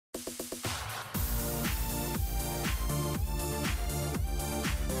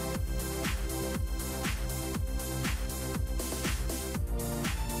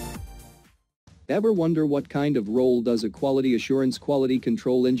Ever wonder what kind of role does a quality assurance quality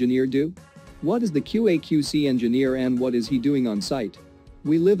control engineer do? What is the QAQC engineer and what is he doing on site?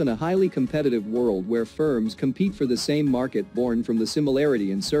 We live in a highly competitive world where firms compete for the same market born from the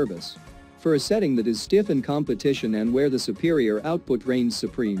similarity in service. For a setting that is stiff in competition and where the superior output reigns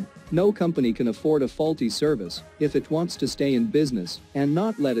supreme, no company can afford a faulty service if it wants to stay in business and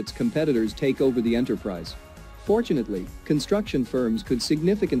not let its competitors take over the enterprise. Fortunately, construction firms could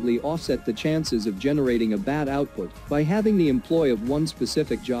significantly offset the chances of generating a bad output by having the employ of one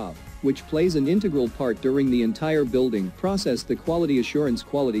specific job, which plays an integral part during the entire building process: the quality assurance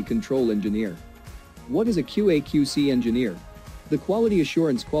quality control engineer. What is a QAQC engineer? The quality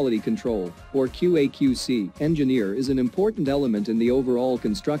assurance quality control, or QAQC, engineer is an important element in the overall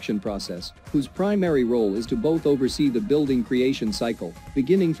construction process, whose primary role is to both oversee the building creation cycle,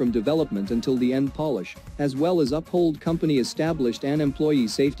 beginning from development until the end polish, as well as uphold company-established and employee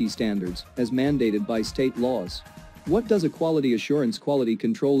safety standards, as mandated by state laws. What does a quality assurance quality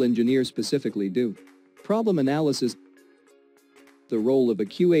control engineer specifically do? Problem analysis. The role of a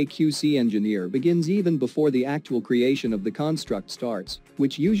QAQC engineer begins even before the actual creation of the construct starts,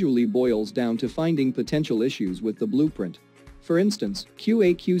 which usually boils down to finding potential issues with the blueprint. For instance,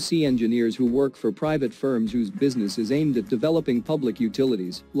 QAQC engineers who work for private firms whose business is aimed at developing public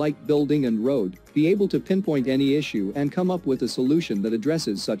utilities, like building and road, be able to pinpoint any issue and come up with a solution that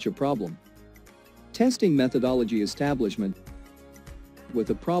addresses such a problem. Testing methodology establishment. With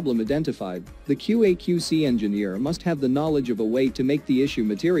a problem identified, the QAQC engineer must have the knowledge of a way to make the issue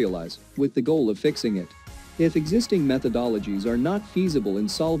materialize, with the goal of fixing it. If existing methodologies are not feasible in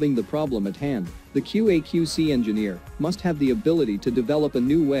solving the problem at hand, the QAQC engineer must have the ability to develop a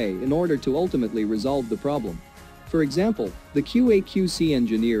new way in order to ultimately resolve the problem. For example, the QAQC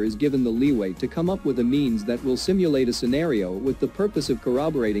engineer is given the leeway to come up with a means that will simulate a scenario with the purpose of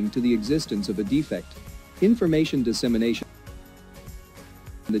corroborating to the existence of a defect. Information dissemination.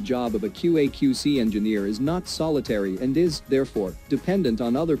 The job of a QAQC engineer is not solitary and is, therefore, dependent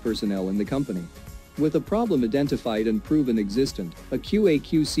on other personnel in the company. With a problem identified and proven existent, a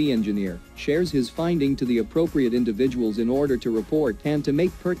QAQC engineer shares his finding to the appropriate individuals in order to report and to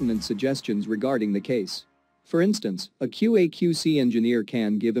make pertinent suggestions regarding the case. For instance, a QAQC engineer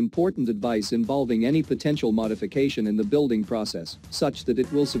can give important advice involving any potential modification in the building process, such that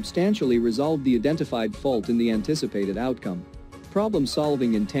it will substantially resolve the identified fault in the anticipated outcome. Problem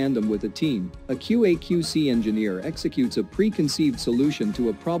solving in tandem with a team, a QAQC engineer executes a preconceived solution to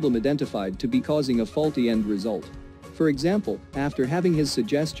a problem identified to be causing a faulty end result. For example, after having his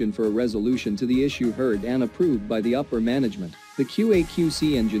suggestion for a resolution to the issue heard and approved by the upper management, the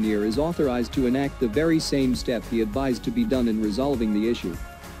QAQC engineer is authorized to enact the very same step he advised to be done in resolving the issue.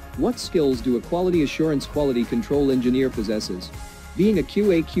 What skills do a quality assurance quality control engineer possesses? Being a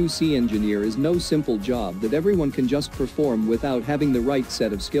QAQC engineer is no simple job that everyone can just perform without having the right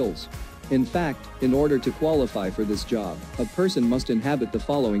set of skills. In fact, in order to qualify for this job, a person must inhabit the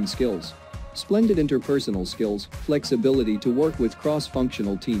following skills: splendid interpersonal skills, flexibility to work with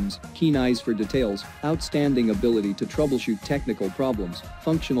cross-functional teams, keen eyes for details, outstanding ability to troubleshoot technical problems,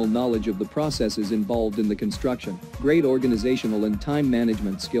 functional knowledge of the processes involved in the construction, great organizational and time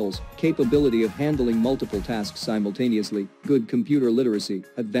management skills, capability of handling multiple tasks simultaneously, good computer literacy,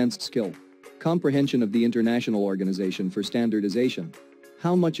 advanced skill. Comprehension of the International Organization for Standardization.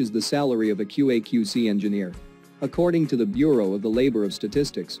 How much is the salary of a QAQC engineer? According to the Bureau of the Labor of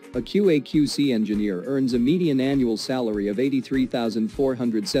Statistics, a QAQC engineer earns a median annual salary of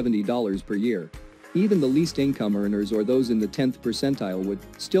 $83,470 per year. Even the least income earners or those in the 10th percentile would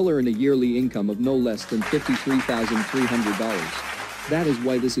still earn a yearly income of no less than $53,300. That is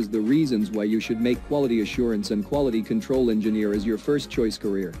why this is the reasons why you should make quality assurance and quality control engineer as your first choice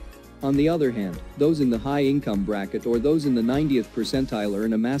career. On the other hand, those in the high income bracket or those in the 90th percentile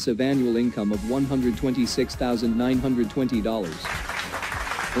earn a massive annual income of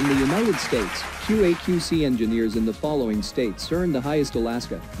 $126,920. In the United States, QAQC engineers in the following states earn the highest: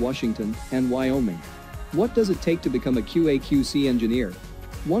 Alaska, Washington, and Wyoming. What does it take to become a QAQC engineer?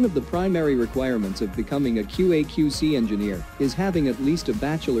 One of the primary requirements of becoming a QAQC engineer is having at least a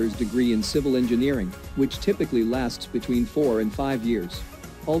bachelor's degree in civil engineering, which typically lasts between 4 and 5 years.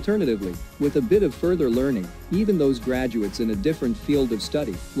 Alternatively, with a bit of further learning, even those graduates in a different field of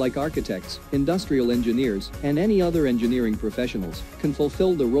study, like architects, industrial engineers, and any other engineering professionals, can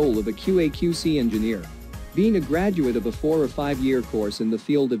fulfill the role of a QAQC engineer. Being a graduate of a 4 or 5 year course in the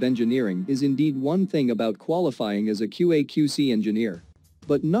field of engineering is indeed one thing about qualifying as a QAQC engineer.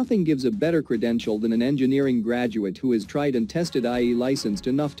 But nothing gives a better credential than an engineering graduate who is tried and tested, i.e. licensed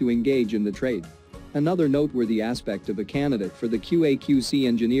enough to engage in the trade. Another noteworthy aspect of a candidate for the QAQC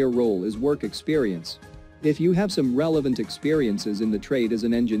engineer role is work experience. If you have some relevant experiences in the trade as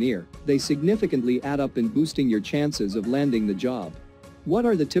an engineer, they significantly add up in boosting your chances of landing the job. What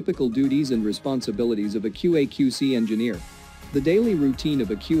are the typical duties and responsibilities of a QAQC engineer? The daily routine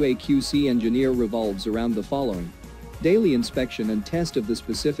of a QAQC engineer revolves around the following. Daily inspection and test of the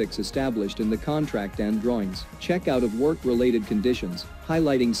specifics established in the contract and drawings, checkout of work-related conditions,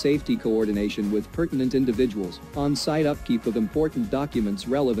 highlighting safety coordination with pertinent individuals, on-site upkeep of important documents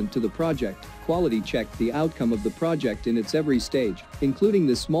relevant to the project, quality check the outcome of the project in its every stage, including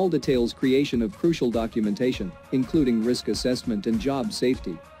the small details creation of crucial documentation, including risk assessment and job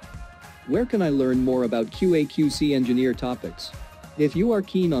safety. Where can I learn more about QAQC engineer topics? If you are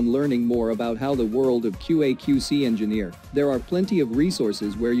keen on learning more about how the world of QAQC engineer, there are plenty of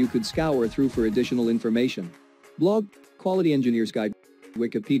resources where you could scour through for additional information. Blog, Quality Engineers Guide,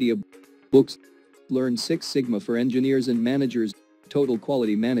 Wikipedia, books, Learn Six Sigma for Engineers and Managers, Total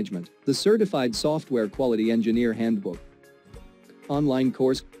Quality Management, the Certified Software Quality Engineer Handbook, online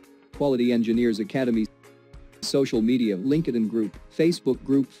course, Quality Engineers Academy, social media, LinkedIn group,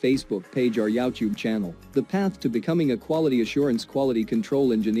 Facebook page or YouTube channel. The path to becoming a quality assurance quality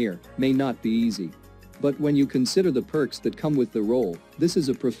control engineer may not be easy. But when you consider the perks that come with the role, this is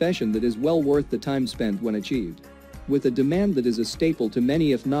a profession that is well worth the time spent when achieved. With a demand that is a staple to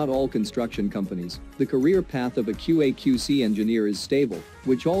many if not all construction companies, the career path of a QAQC engineer is stable,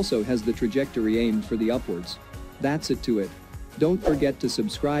 which also has the trajectory aimed for the upwards. That's it to it. Don't forget to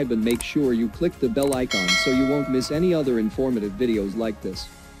subscribe and make sure you click the bell icon so you won't miss any other informative videos like this.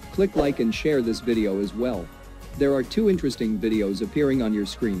 Click like and share this video as well. There are two interesting videos appearing on your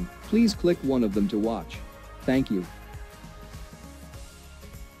screen, please click one of them to watch. Thank you.